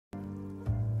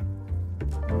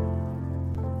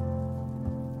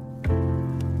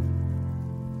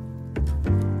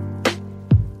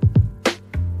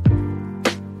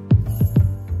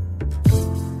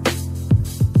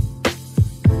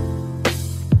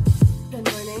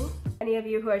Any of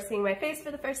you who are seeing my face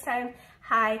for the first time,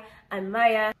 hi, I'm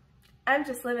Maya. I'm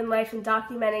just living life and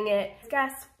documenting it.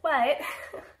 Guess what?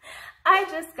 I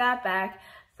just got back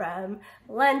from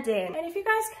London. And if you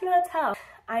guys cannot tell,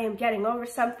 I am getting over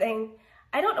something.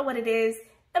 I don't know what it is.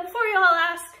 And before you all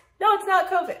ask, no, it's not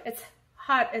COVID. It's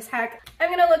hot as heck. I'm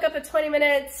gonna look up a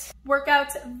 20-minute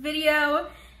workout video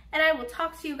and I will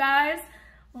talk to you guys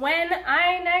when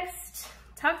I next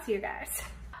talk to you guys.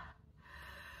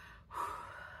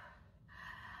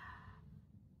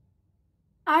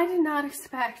 I did not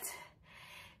expect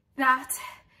that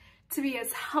to be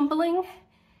as humbling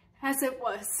as it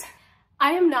was.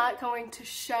 I am not going to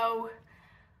show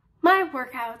my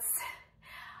workouts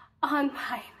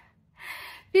online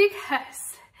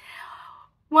because,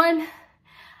 one,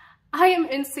 I am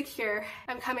insecure.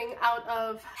 I'm coming out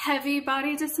of heavy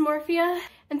body dysmorphia.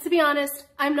 And to be honest,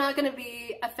 I'm not gonna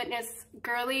be a fitness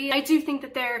girly. I do think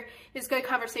that there is good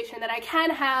conversation that I can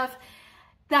have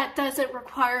that doesn't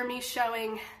require me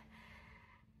showing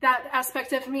that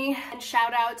aspect of me. And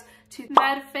shout out to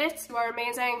MedFit, you are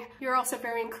amazing. You're also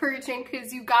very encouraging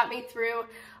because you got me through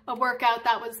a workout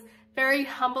that was very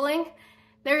humbling.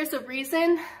 There is a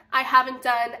reason I haven't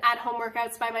done at-home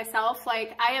workouts by myself.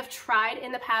 Like, I have tried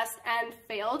in the past and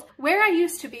failed. Where I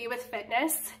used to be with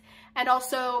fitness, and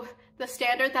also the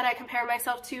standard that I compare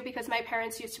myself to because my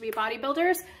parents used to be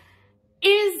bodybuilders,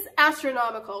 is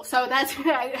astronomical. So that's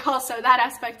also, that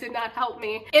aspect did not help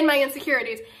me in my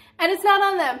insecurities. And it's not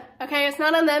on them, okay? It's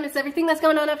not on them, it's everything that's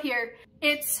going on up here.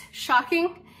 It's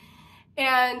shocking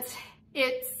and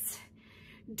it's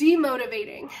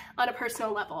demotivating on a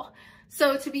personal level.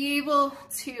 So to be able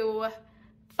to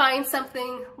find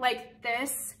something like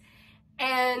this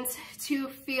and to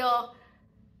feel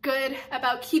good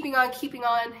about keeping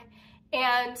on,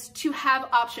 and to have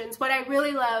options. What I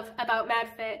really love about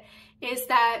MadFit is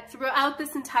that throughout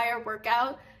this entire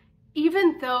workout,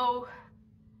 even though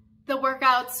the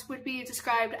workouts would be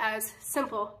described as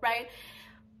simple, right?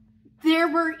 There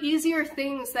were easier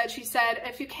things that she said,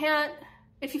 if you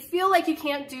feel like you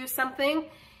can't do something,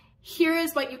 here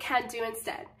is what you can do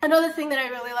instead. Another thing that I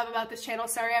really love about this channel,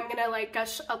 sorry, I'm gonna like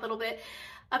gush a little bit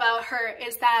about her,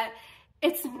 is that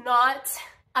it's not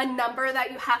a number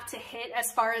that you have to hit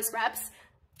as far as reps.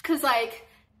 Cause like,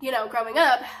 you know, growing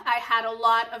up, I had a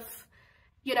lot of,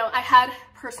 you know, I had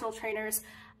personal trainers,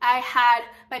 I had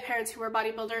my parents who were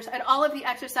bodybuilders, and all of the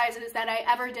exercises that I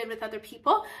ever did with other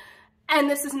people. And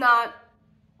this is not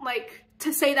like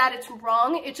to say that it's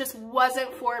wrong, it just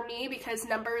wasn't for me because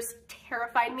numbers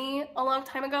terrified me a long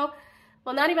time ago.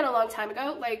 Well, not even a long time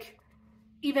ago, like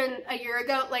even a year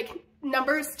ago, like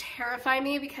numbers terrify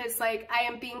me because like I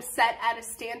am being set at a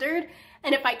standard,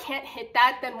 and if I can't hit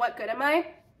that, then what good am I?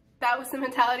 That was the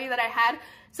mentality that I had.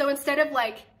 So instead of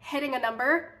like hitting a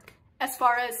number as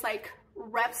far as like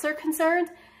reps are concerned,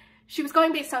 she was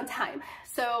going based on time.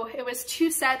 So it was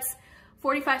 2 sets,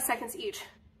 45 seconds each.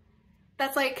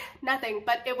 That's like nothing,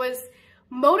 but it was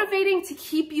motivating to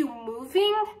keep you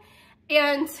moving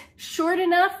and short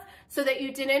enough so that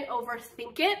you didn't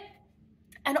overthink it.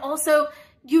 And also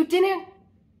you didn't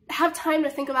have time to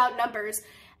think about numbers.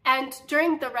 And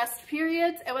during the rest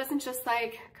periods, it wasn't just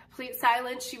like complete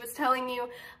silence. She was telling you,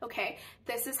 okay,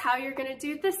 this is how you're gonna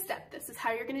do this step. This is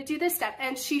how you're gonna do this step.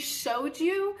 And she showed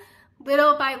you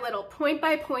little by little, point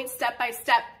by point, step by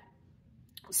step.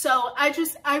 So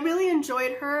I really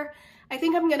enjoyed her. I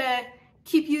think I'm gonna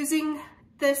keep using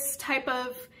this type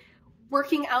of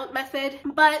working out method.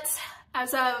 But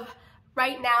as of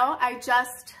right now, I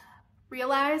just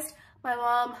realized my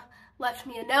mom left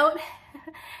me a note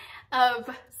of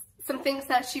some things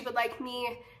that she would like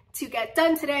me to get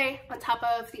done today on top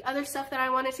of the other stuff that I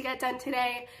wanted to get done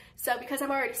today. So because I'm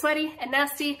already sweaty and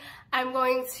nasty, I'm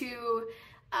going to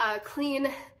clean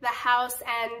the house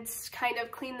and kind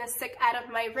of clean the sick out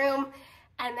of my room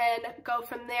and then go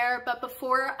from there. But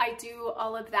before I do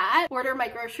all of that, order my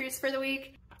groceries for the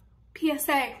week.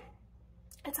 PSA,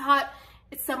 it's hot,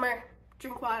 it's summer,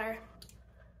 drink water.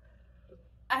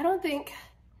 I don't think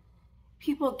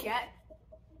people get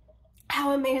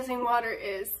how amazing water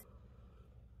is.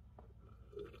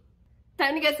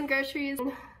 Time to get some groceries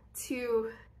to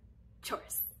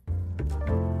chores.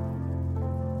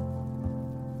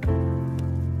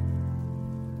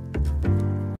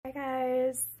 Hi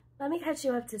guys, let me catch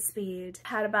you up to speed.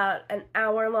 Had about an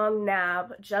hour-long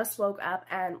nap, just woke up,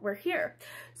 and we're here.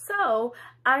 So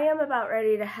I am about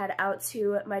ready to head out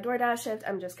to my DoorDash shift.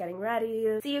 I'm just getting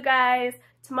ready. See you guys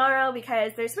tomorrow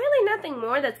because there's really nothing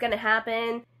more that's gonna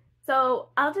happen. So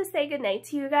I'll just say goodnight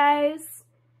to you guys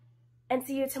and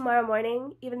see you tomorrow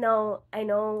morning, even though I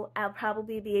know I'll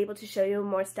probably be able to show you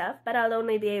more stuff, but I'll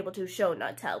only be able to show,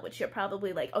 not tell, which you're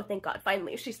probably like, oh, thank God,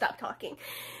 finally, she stopped talking.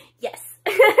 Yes.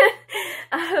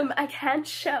 I can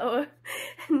show,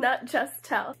 not just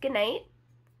tell. Good night.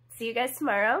 See you guys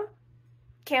tomorrow.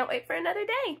 Can't wait for another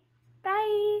day.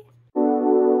 Bye.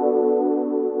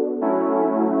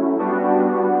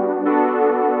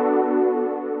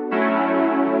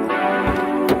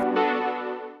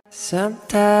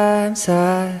 Sometimes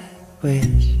I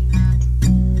wish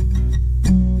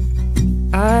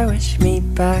me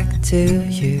back to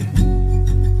you.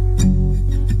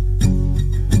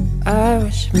 I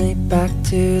wish me back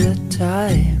to the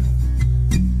time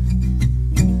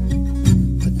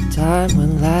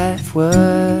when life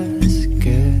was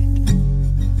good.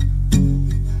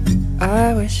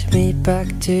 I wish me back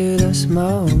to those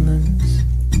moments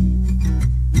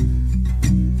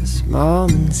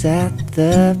at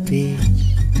the beach.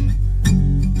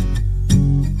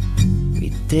 We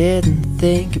didn't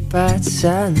think about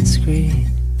sunscreen.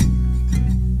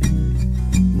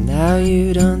 Now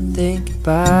you don't think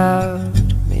about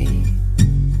me.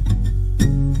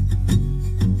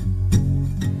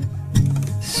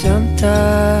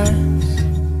 Sometimes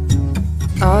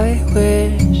I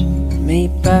wish me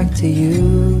back to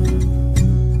you.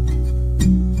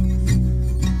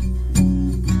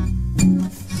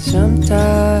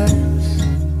 Sometimes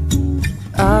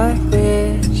I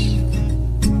wish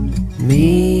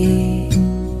me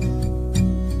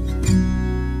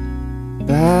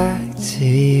back to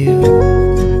you.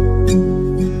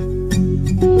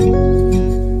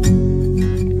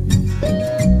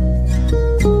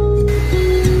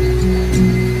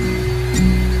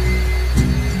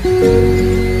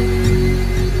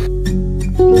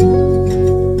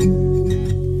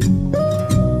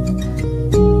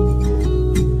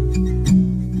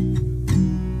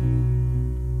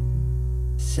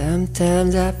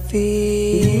 Sometimes I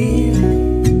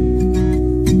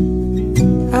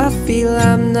feel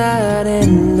I'm not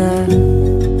enough.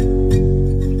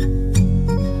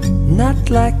 Not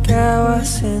like I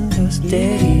was in those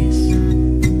days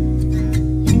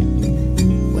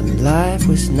when life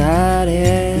was not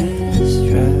as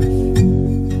rough.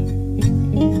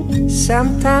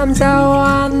 Sometimes I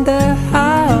wonder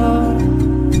how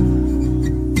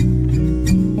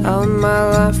my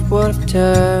life would have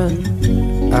turned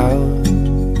out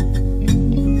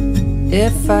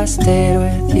if I stayed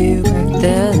with you back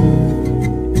then.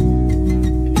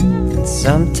 And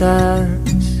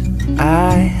sometimes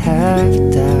I have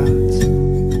doubts.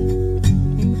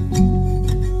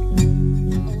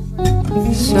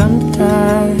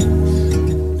 Sometimes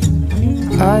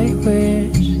I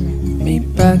wish me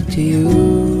back to you.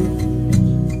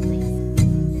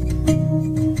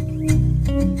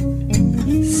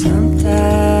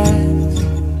 Sometimes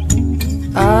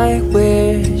I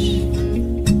wish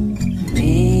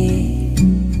me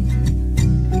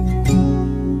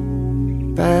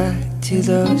back to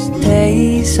those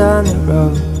days on the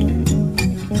road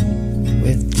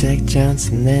with Jack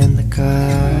Johnson in the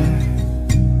car.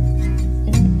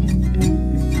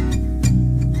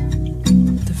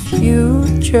 The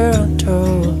future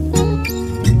untold.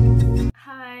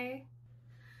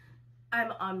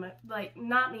 I'm on my,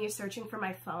 not me searching for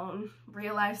my phone,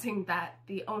 realizing that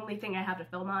the only thing I have to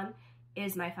film on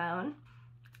is my phone.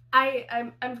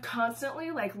 I'm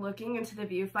constantly looking into the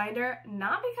viewfinder,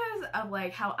 not because of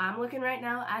how I'm looking right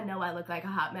now. I know I look like a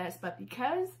hot mess, but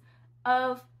because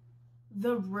of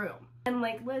the room. And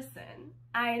listen,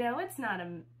 I know it's not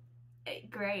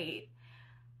great.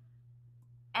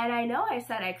 And I know I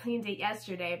said I cleaned it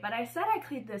yesterday, but I said I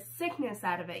cleaned the sickness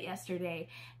out of it yesterday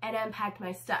and unpacked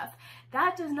my stuff.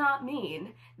 That does not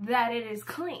mean that it is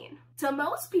clean. To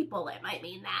most people, it might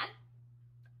mean that.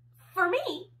 For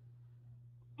me,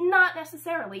 not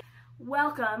necessarily.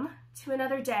 Welcome to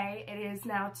another day. It is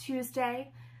now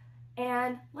Tuesday.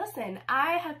 And listen,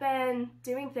 I have been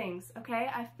doing things, okay?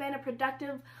 I've been a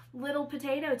productive little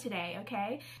potato today,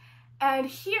 okay? And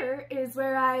here is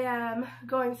where I am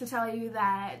going to tell you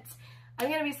that I'm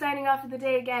going to be signing off for the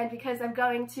day again because I'm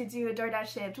going to do a DoorDash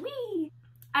shift. Whee!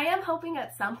 I am hoping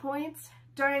at some point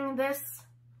during this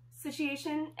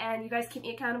situation, and you guys keep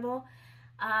me accountable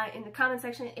in the comment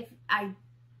section if I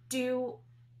do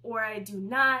or I do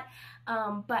not,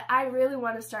 but I really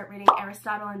want to start reading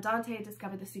Aristotle and Dante,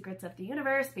 Discover the Secrets of the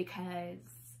Universe, because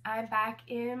I'm back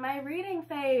in my reading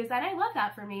phase, and I love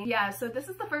that for me. Yeah, so this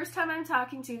is the first time I'm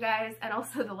talking to you guys, and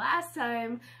also the last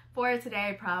time for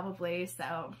today probably,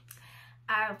 so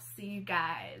I'll see you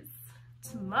guys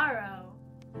tomorrow.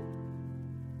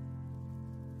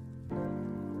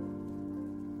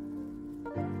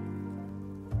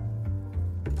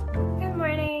 Good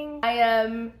morning. I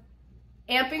am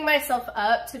amping myself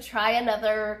up to try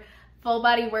another full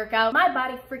body workout. My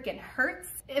body freaking hurts.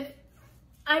 If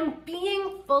I'm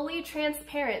being fully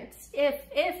transparent,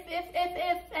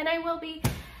 and I will be,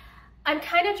 I'm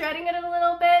kind of dreading it a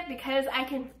little bit because I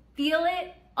can feel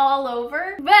it all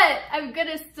over, but I'm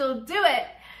gonna still do it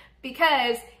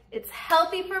because it's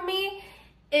healthy for me.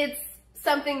 It's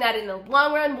something that in the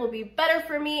long run will be better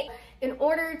for me. In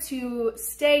order to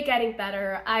stay getting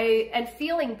better and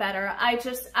feeling better,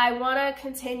 I wanna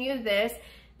continue this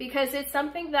because it's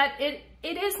something that it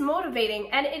is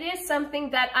motivating, and it is something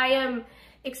that I am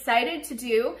excited to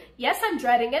do. Yes, I'm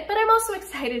dreading it, but I'm also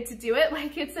excited to do it.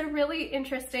 Like, it's a really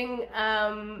interesting,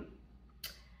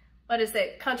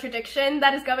 contradiction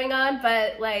that is going on,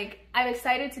 but like, I'm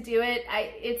excited to do it.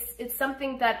 It's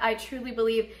something that I truly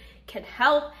believe can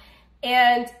help,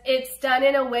 and it's done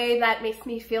in a way that makes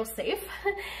me feel safe.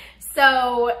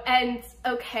 And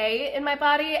okay in my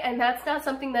body, and that's not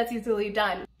something that's easily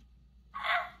done.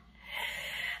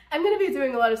 I'm gonna be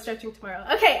doing a lot of stretching tomorrow.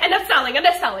 Okay, enough stalling.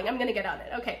 I'm gonna get on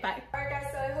it. Okay, bye. All right guys,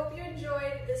 so I hope you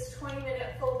enjoyed this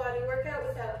 20-minute full body workout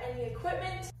without any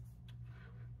equipment.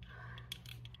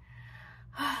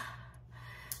 I'm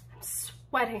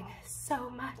sweating so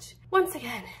much. Once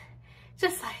again,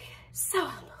 just like so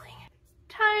humbling.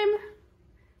 Time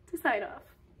to sign off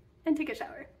and take a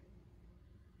shower.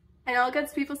 And all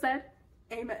God's people said,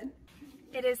 amen.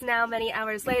 It is now many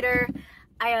hours later.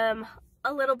 I am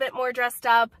a little bit more dressed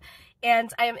up,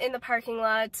 and I am in the parking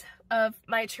lot of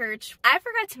my church. I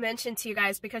forgot to mention to you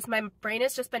guys because my brain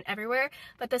has just been everywhere,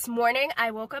 but this morning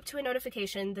I woke up to a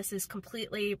notification. This is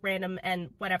completely random and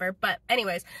whatever, but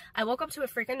anyways, I woke up to a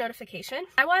freaking notification.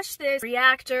 I watched this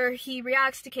reactor, he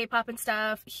reacts to K-pop and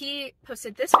stuff. He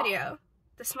posted this video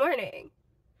this morning.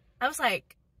 I was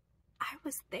like, I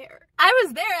was there,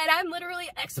 and I'm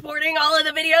literally exporting all of the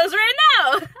videos right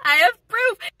now. I have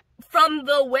proof. From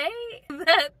the way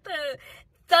that the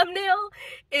thumbnail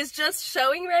is just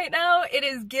showing right now, it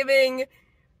is giving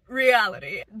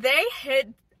reality. They hit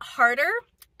harder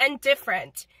and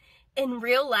different in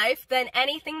real life than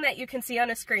anything that you can see on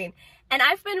a screen. And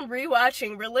I've been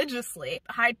rewatching religiously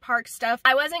Hyde Park stuff.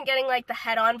 I wasn't getting like the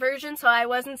head-on version, so I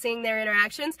wasn't seeing their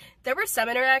interactions. There were some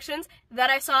interactions that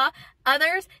I saw,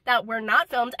 others that were not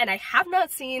filmed and I have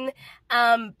not seen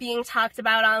being talked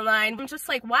about online. I'm just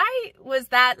like, why was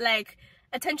that like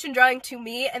attention drawing to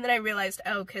me? And then I realized,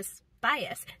 oh, 'cause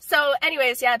bias. So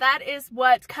anyways, yeah, that is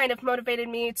what kind of motivated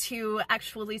me to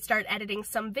actually start editing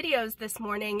some videos this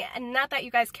morning. And not that you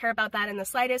guys care about that in the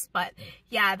slightest, but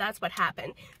yeah, that's what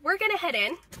happened. We're gonna head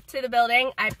in to the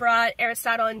building. I brought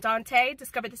Aristotle and Dante,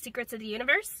 Discover the Secrets of the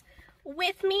Universe,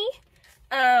 with me.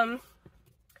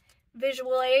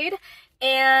 Visual aid.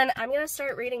 And I'm gonna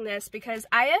start reading this because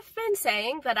I have been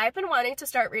saying that I've been wanting to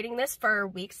start reading this for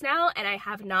weeks now, and I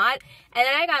have not. And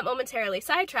then I got momentarily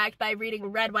sidetracked by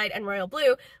reading Red, White, and Royal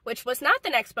Blue, which was not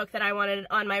the next book that I wanted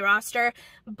on my roster,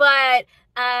 but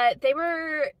they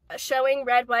were showing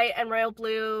Red, White, and Royal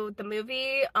Blue, the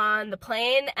movie, on the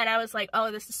plane, and I was like,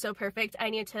 oh, this is so perfect.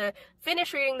 I need to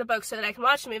finish reading the book so that I can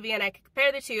watch the movie and I can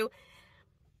compare the two.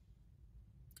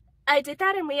 I did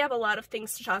that, and we have a lot of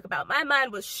things to talk about. My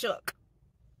mind was shook.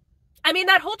 I mean,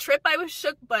 that whole trip I was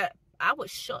shook, but I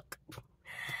was shook.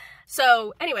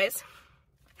 So anyways,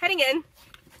 heading in,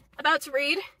 about to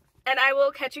read, and I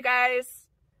will catch you guys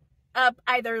up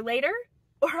either later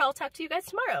or I'll talk to you guys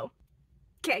tomorrow.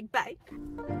 Okay, bye.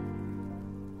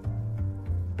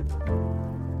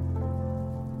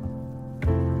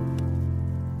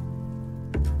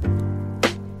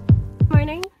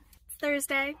 Morning, it's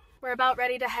Thursday. We're about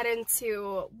ready to head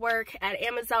into work at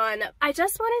Amazon. I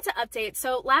just wanted to update.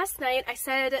 So last night I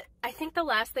think the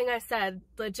last thing I said,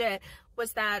 legit,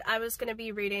 was that I was going to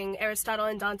be reading Aristotle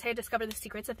and Dante, Discover the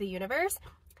Secrets of the Universe.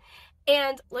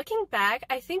 And looking back,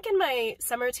 I think in my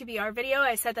summer TBR video,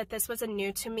 I said that this was a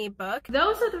new to me book.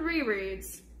 Those are the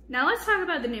rereads. Now let's talk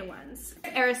about the new ones.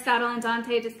 Aristotle and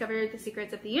Dante, Discover the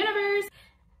Secrets of the Universe.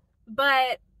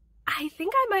 But I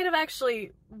think I might have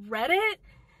actually read it,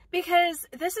 because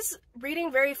this is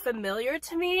reading very familiar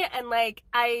to me, and like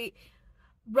I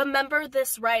remember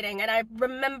this writing and I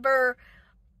remember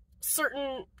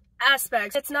certain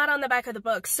aspects. It's not on the back of the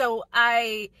book, so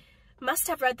I must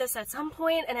have read this at some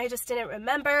point and I just didn't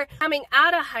remember. Coming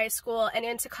out of high school and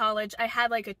into college, I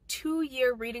had like a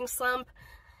 2-year reading slump,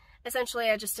 essentially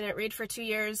I just didn't read for 2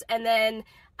 years. And then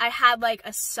I had like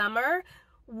a summer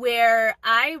where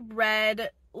I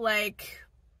read like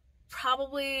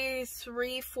probably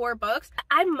 3-4 books.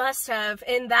 I must have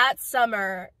in that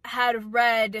summer had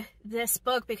read this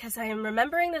book because I am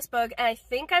remembering this book, and I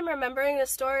think I'm remembering the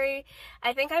story.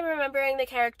 I think I'm remembering the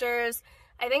characters.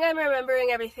 I think I'm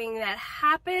remembering everything that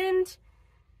happened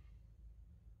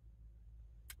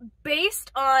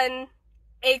based on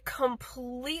a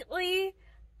completely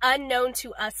unknown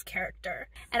to us character.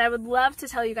 And I would love to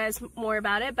tell you guys more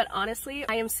about it, but honestly,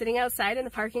 I am sitting outside in the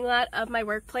parking lot of my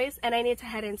workplace and I need to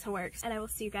head into work. And I will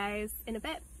see you guys in a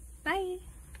bit. Bye!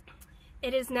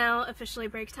 It is now officially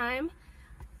break time.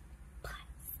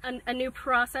 A new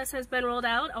process has been rolled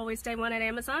out, always day one at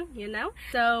Amazon, you know.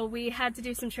 So we had to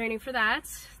do some training for that.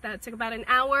 That took about an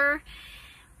hour.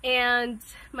 And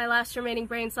my last remaining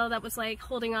brain cell that was like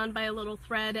holding on by a little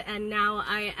thread, and now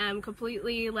I am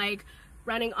completely like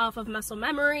running off of muscle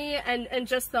memory and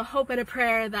just the hope and a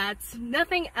prayer that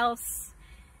nothing else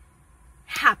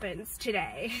happens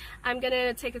today. I'm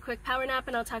gonna take a quick power nap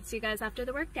and I'll talk to you guys after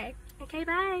the workday. Okay,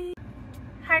 bye!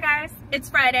 Hi guys,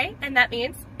 it's Friday and that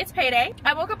means it's payday.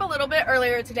 I woke up a little bit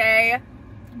earlier today,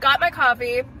 got my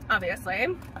coffee, obviously.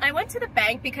 I went to the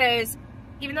bank because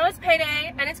even though it's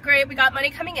payday and it's great, we got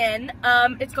money coming in,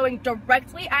 it's going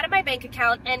directly out of my bank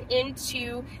account and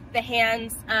into the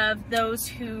hands of those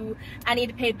who I need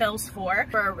to pay bills for.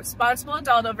 We're a responsible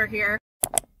adult over here.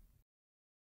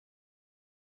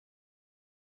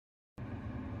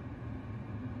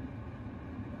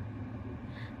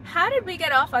 How did we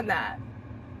get off on that?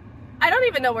 I don't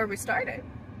even know where we started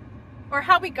or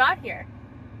how we got here.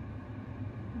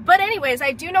 But anyways,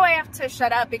 I do know I have to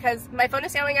shut up because my phone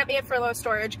is yelling at me for low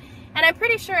storage, and I'm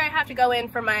pretty sure I have to go in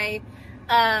for my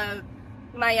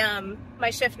my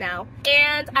shift now.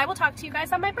 And I will talk to you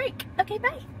guys on my break. Okay,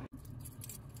 bye.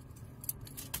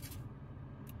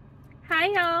 Hi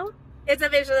y'all. It's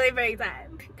officially break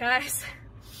time. Guys,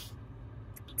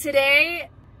 today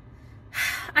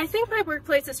I think my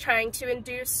workplace is trying to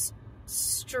induce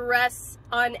stress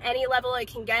on any level it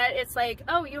can get. It's like,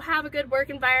 oh, you have a good work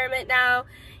environment now.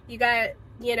 You got,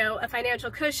 you know, a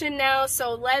financial cushion now,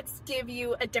 so let's give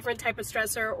you a different type of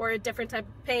stressor or a different type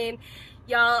of pain.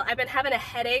 Y'all, I've been having a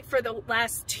headache for the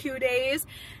last 2 days,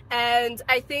 and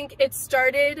I think it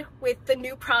started with the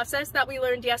new process that we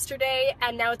learned yesterday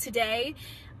and now today.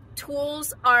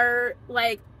 Tools are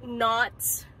like not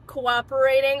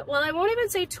cooperating. Well, I won't even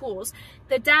say tools.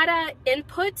 The data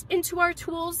input into our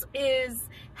tools is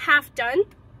half done.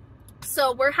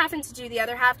 So we're having to do the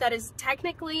other half that is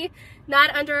technically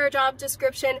not under our job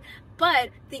description, but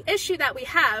the issue that we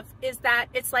have is that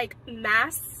it's like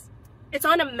mass, it's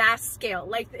on a mass scale.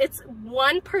 Like it's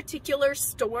one particular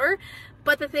store,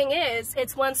 but the thing is,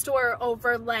 it's one store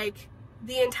over like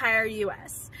the entire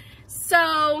US.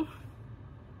 So,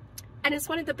 and it's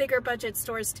one of the bigger budget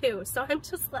stores too. So I'm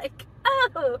just like,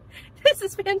 oh, this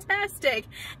is fantastic.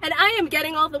 And I am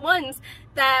getting all the ones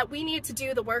that we need to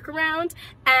do the workaround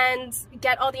and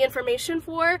get all the information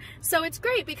for. So it's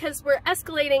great because we're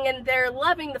escalating and they're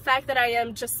loving the fact that I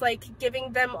am just like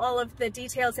giving them all of the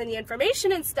details and the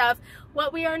information and stuff.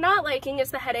 What we are not liking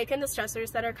is the headache and the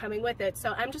stressors that are coming with it.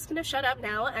 So I'm just gonna shut up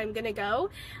now. I'm gonna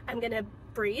go, I'm gonna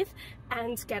breathe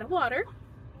and get a water.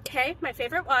 Okay, my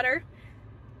favorite water.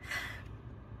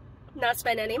 Not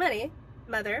spend any money.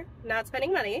 Mother, not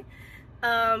spending money.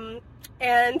 And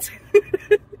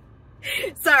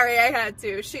sorry, I had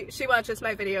to. She watches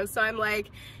my videos, so I'm like,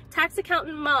 tax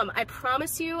accountant mom, I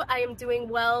promise you I am doing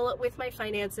well with my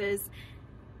finances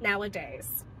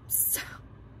nowadays. So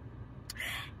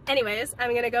anyways,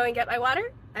 I'm gonna go and get my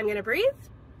water. I'm gonna breathe.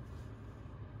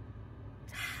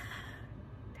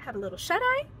 Have a little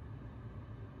shut-eye.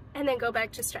 And then go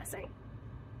back to stressing.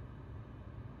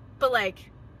 But like,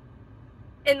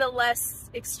 in the less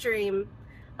extreme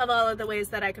of all of the ways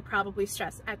that I could probably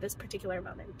stress at this particular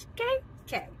moment. Okay?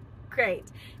 Okay. Great.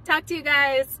 Talk to you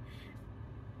guys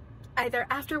either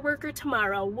after work or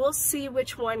tomorrow. We'll see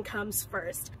which one comes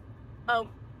first. Oh,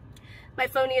 my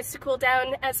phone needs to cool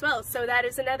down as well, so that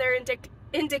is another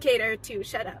indicator to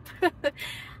shut up.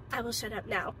 I will shut up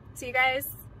now. See you guys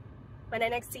when I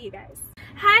next see you guys.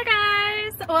 Hi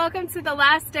guys! Welcome to the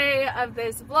last day of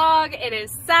this vlog. It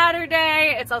is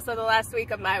Saturday. It's also the last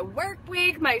week of my work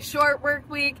week, my short work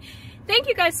week. Thank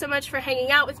you guys so much for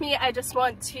hanging out with me. I just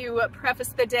want to preface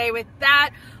the day with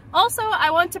that. Also,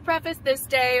 I want to preface this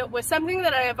day with something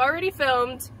that I have already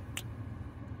filmed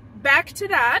back to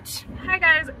that. Hi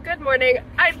guys, good morning.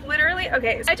 I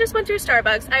just went through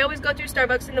Starbucks. I always go through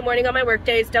Starbucks in the morning on my work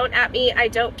days. Don't at me, I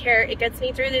don't care. It gets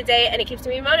me through the day and it keeps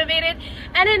me motivated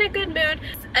and in a good mood.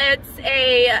 It's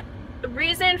a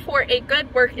reason for a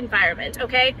good work environment,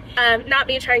 okay? Not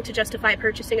me trying to justify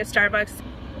purchasing a Starbucks.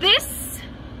 This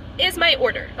is my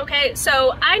order, okay?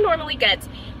 So I normally get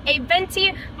a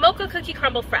venti mocha cookie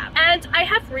crumble frap, and I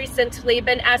have recently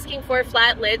been asking for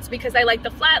flat lids because I like the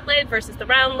flat lid versus the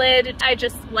round lid. I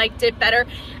just liked it better,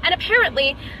 and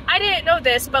apparently I didn't know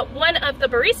this, but one of the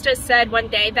baristas said one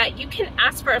day that you can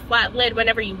ask for a flat lid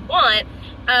whenever you want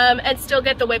and still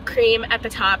get the whipped cream at the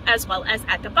top as well as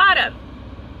at the bottom.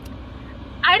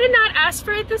 I did not ask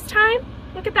for it this time.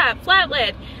 Look at that, flat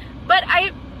lid. But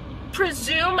I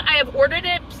presume I have ordered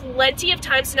it plenty of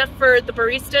times enough for the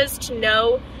baristas to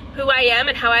know who I am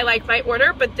and how I like my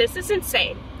order, but this is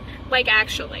insane. Like,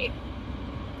 actually.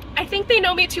 I think they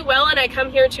know me too well and I come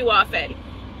here too often.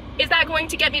 Is that going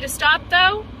to get me to stop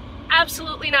though?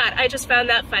 Absolutely not. I just found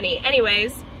that funny.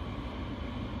 Anyways,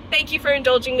 thank you for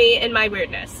indulging me in my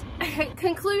weirdness.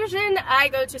 Conclusion, I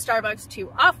go to Starbucks too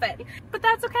often, but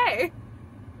that's okay.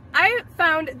 I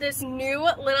found this new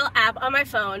little app on my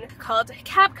phone called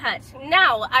CapCut.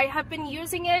 Now, I have been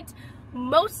using it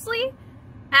mostly,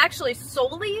 actually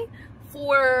solely,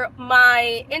 for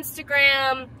my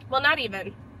Instagram, well, not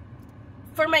even,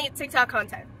 for my TikTok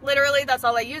content. Literally, that's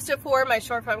all I used it for, my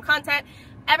short form content.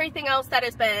 Everything else that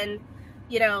has been,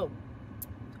 you know,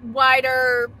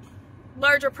 wider,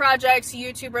 larger projects,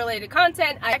 YouTube related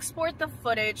content, I export the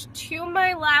footage to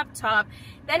my laptop,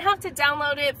 then have to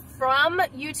download it from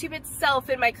YouTube itself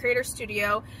in my Creator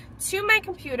Studio to my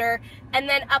computer, and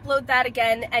then upload that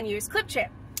again and use Clipchamp.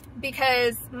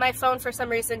 Because my phone for some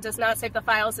reason does not save the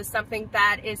files as something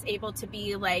that is able to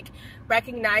be like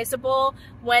recognizable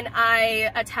when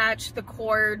I attach the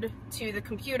cord to the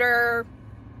computer.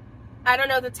 I don't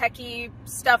know the techie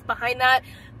stuff behind that,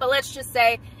 but let's just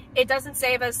say it doesn't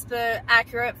save as the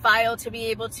accurate file to be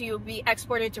able to be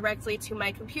exported directly to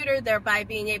my computer, thereby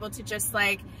being able to just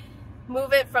like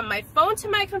move it from my phone to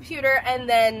my computer and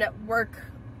then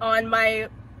work on my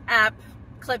app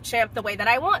Clipchamp the way that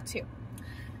I want to.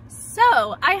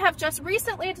 So I have just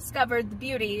recently discovered the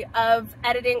beauty of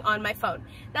editing on my phone.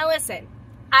 Now listen,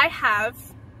 I have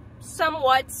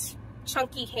somewhat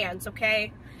chunky hands,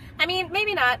 okay? I mean,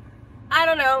 maybe not, I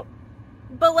don't know,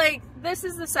 but like, this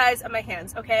is the size of my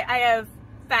hands, okay? I have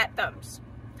fat thumbs,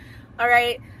 all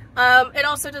right? It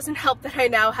also doesn't help that I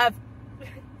now have,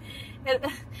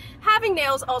 having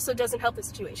nails also doesn't help the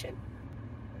situation,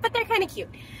 but they're kind of cute.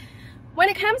 When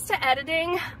it comes to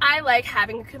editing, I like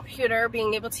having a computer,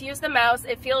 being able to use the mouse.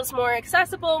 It feels more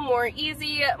accessible, more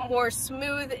easy, more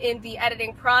smooth in the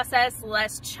editing process,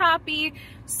 less choppy.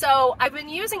 So I've been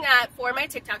using that for my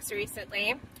TikToks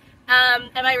recently.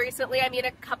 And by recently, I mean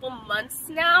a couple months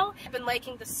now. I've been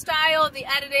liking the style, the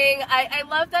editing. I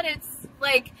love that it's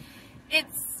like,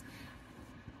 it's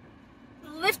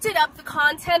lifted up the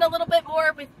content a little bit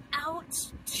more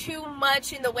without too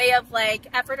much in the way of like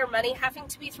effort or money having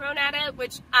to be thrown at it,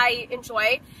 which I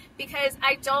enjoy because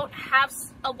I don't have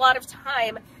a lot of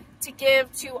time to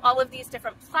give to all of these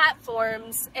different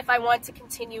platforms if I want to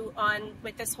continue on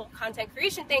with this whole content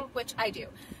creation thing, which I do.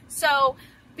 So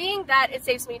being that it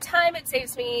saves me time, it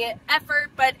saves me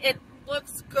effort, but it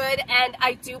looks good and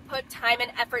I do put time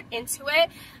and effort into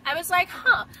it, I was like,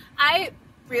 huh, I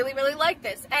really, really like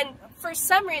this. And for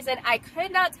some reason, I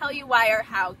could not tell you why or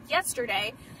how,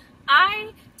 yesterday,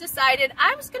 I decided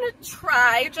I was going to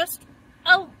try just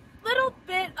a little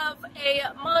bit of a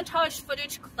montage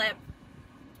footage clip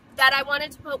that I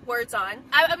wanted to put words on.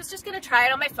 I was just going to try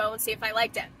it on my phone, see if I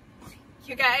liked it.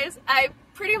 You guys, I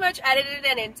pretty much edited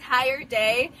an entire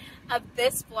day of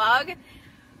this vlog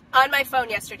on my phone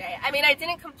yesterday. I mean, I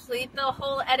didn't complete the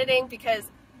whole editing because,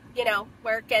 you know,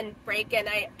 work and break, and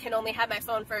I can only have my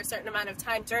phone for a certain amount of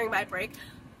time during my break,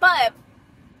 but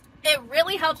it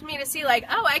really helped me to see like,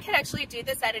 oh, I can actually do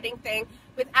this editing thing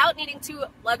without needing to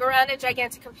lug around a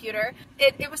gigantic computer.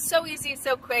 It was so easy,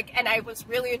 so quick, and I was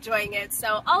really enjoying it.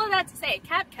 So all of that to say,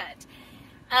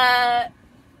 CapCut.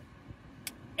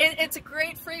 It's a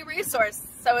great free resource.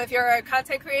 So if you're a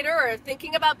content creator or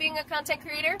thinking about being a content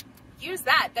creator, use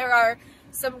that. There are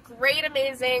some great,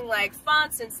 amazing like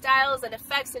fonts and styles and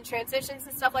effects and transitions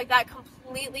and stuff like that,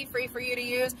 completely free for you to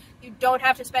use. You don't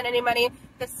have to spend any money.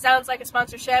 This sounds like a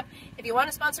sponsorship. If you want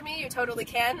to sponsor me, you totally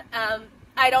can.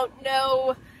 I don't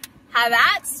know how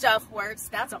that stuff works.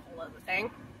 That's a whole other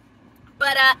thing.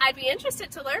 But I'd be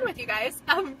interested to learn with you guys.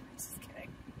 Just kidding.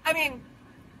 I mean,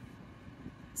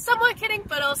 somewhat kidding,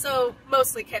 but also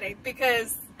mostly kidding,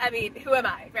 because I mean, who am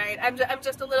I, right? I'm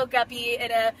just a little guppy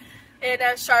in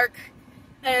a shark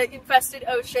infested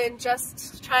ocean,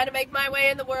 just trying to make my way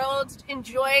in the world,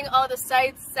 enjoying all the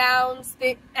sights, sounds,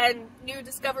 and new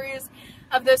discoveries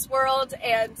of this world,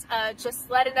 and just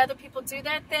letting other people do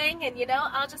their thing. And you know,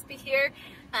 I'll just be here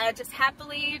just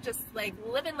happily, just like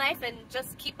living life, and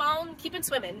just keep on keeping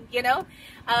swimming, you know,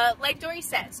 like Dory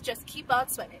says, just keep on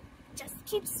swimming. Just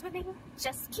keep swimming,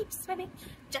 just keep swimming,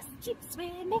 just keep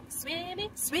swimming, swimming,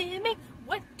 swimming.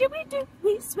 What do?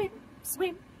 We swim,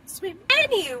 swim, swim.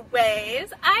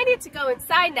 Anyways, I need to go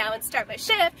inside now and start my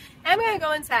shift. I'm going to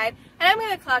go inside, and I'm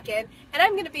going to clock in, and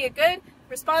I'm going to be a good,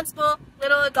 responsible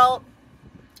little adult.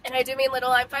 And I do mean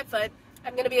little, I'm 5 foot.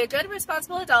 I'm going to be a good,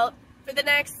 responsible adult for the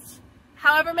next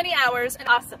however many hours, and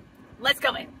awesome. Let's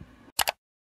go in.